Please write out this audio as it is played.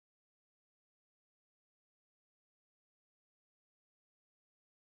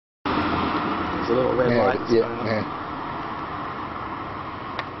a little red light. Yeah.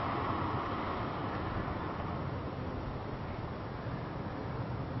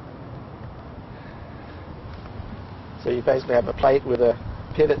 So you basically have a plate with a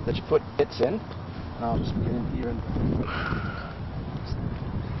pivot that your foot fits in. I'll just get in here, and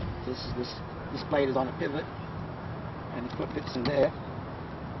this plate is on a pivot, and the foot fits in there.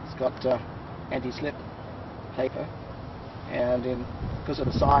 It's got anti-slip paper, and because of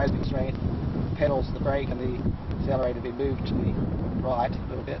the size constraint, the pedals, the brake, and the accelerator be moved to the right a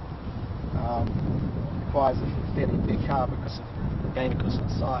little bit. Requires a fairly big car because of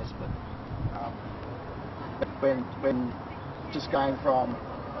the size, but when just going from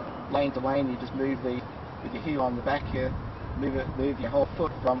lane to lane, you just move with your heel on the back here, move your whole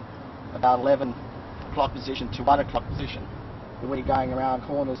foot from about 11 o'clock position to 1 o'clock position. But when you're going around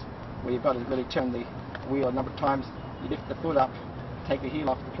corners where you've got to really turn the wheel a number of times, you lift the foot up, take the heel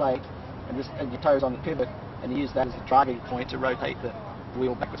off the plate, and your toes on the pivot, and you use that as the driving point to rotate the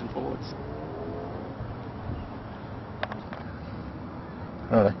wheel backwards and forwards.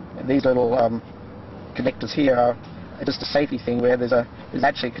 Right. And these little connectors here are just a safety thing, where there's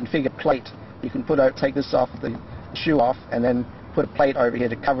actually a configured plate. You can take this off, the shoe off, and then put a plate over here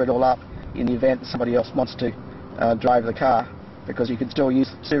to cover it all up in the event that somebody else wants to drive the car, because you can still use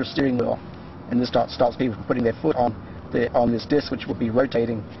the steering wheel, and this stops people from putting their foot on this disc, which will be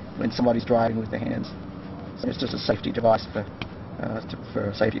rotating when somebody's driving with their hands. So it's just a safety device for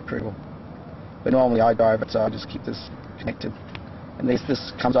safety approval. But normally I drive it, so I just keep this connected. And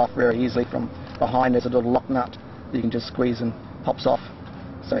this comes off very easily from behind. There's a little lock nut that you can just squeeze and pops off,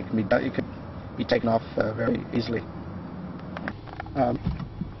 so it could be taken off very easily.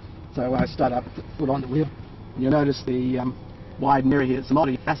 So when I start up, put the foot on the wheel, you'll notice the wide mirror here. It's a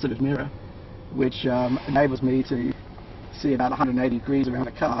multi-faceted mirror, which enables me to see about 180 degrees around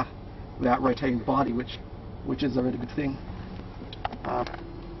the car without rotating the body, which is a really good thing.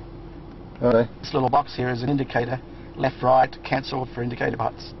 This little box here is an indicator, left, right, cancel for indicator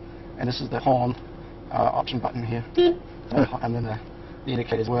buttons, and this is the horn option button here. And then the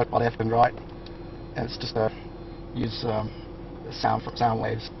indicators work by left and right, and it's just use sound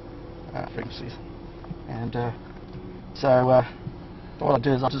waves, frequencies. And so what I'll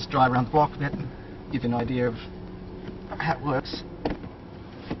do is I'll just drive around the block a bit and give you an idea of how it works.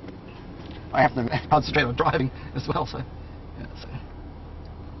 I have to concentrate on driving as well, so yeah,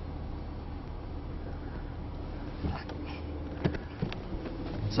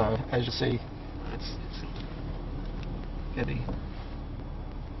 so as you see, it's heavy.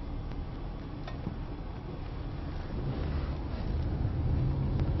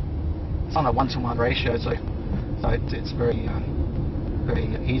 It's on a 1-to-1 ratio, so it's very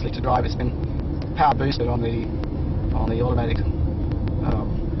easily to drive. It's been power boosted on the automatic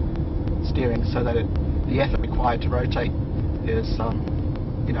steering, so that the effort required to rotate is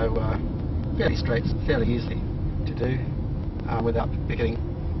fairly straight, fairly easy to do without getting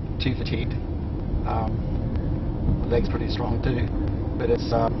too fatigued. The leg's pretty strong too, but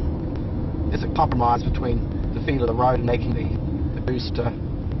it's a compromise between the feel of the road and making the boost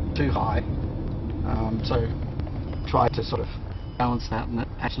too high. So tried to sort of balance that, and it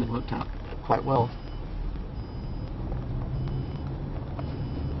actually worked out quite well.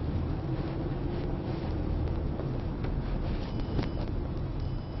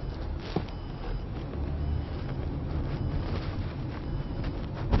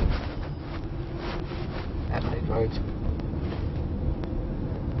 Roads.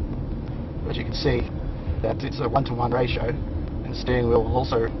 But you can see that it's a 1-to-1 ratio, and the steering wheel will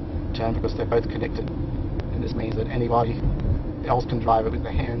also turn because they're both connected, and this means that anybody else can drive it with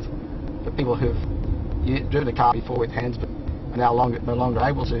their hands. For people who've driven a car before with hands but are now no longer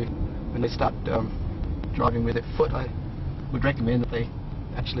able to, when they start driving with their foot, I would recommend that they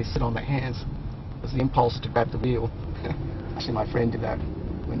actually sit on their hands, because the impulse to grab the wheel. Actually, my friend did that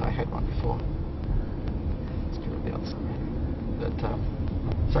when I had one before. But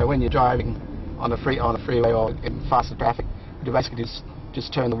so when you're driving on a freeway or in faster traffic, you basically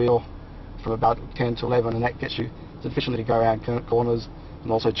just turn the wheel from about 10 to 11, and that gets you sufficiently to go around corners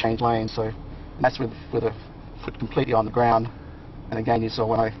and also change lanes. So that's with a foot completely on the ground. And again, you saw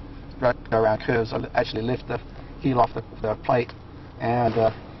when I go around curves, I actually lift the heel off the plate and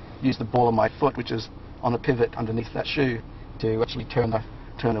use the ball of my foot, which is on a pivot underneath that shoe, to actually turn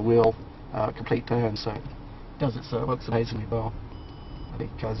the wheel complete turn. So it works amazingly well. I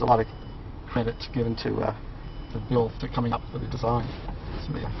think there's a lot of credit given to Bill for coming up with the design.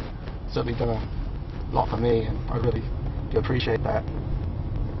 It's certainly done a lot for me, and I really do appreciate that.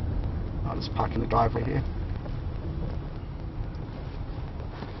 I'll just park in the driveway here.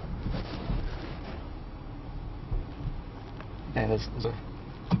 and there's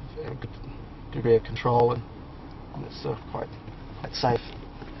a good degree of control, and it's quite safe.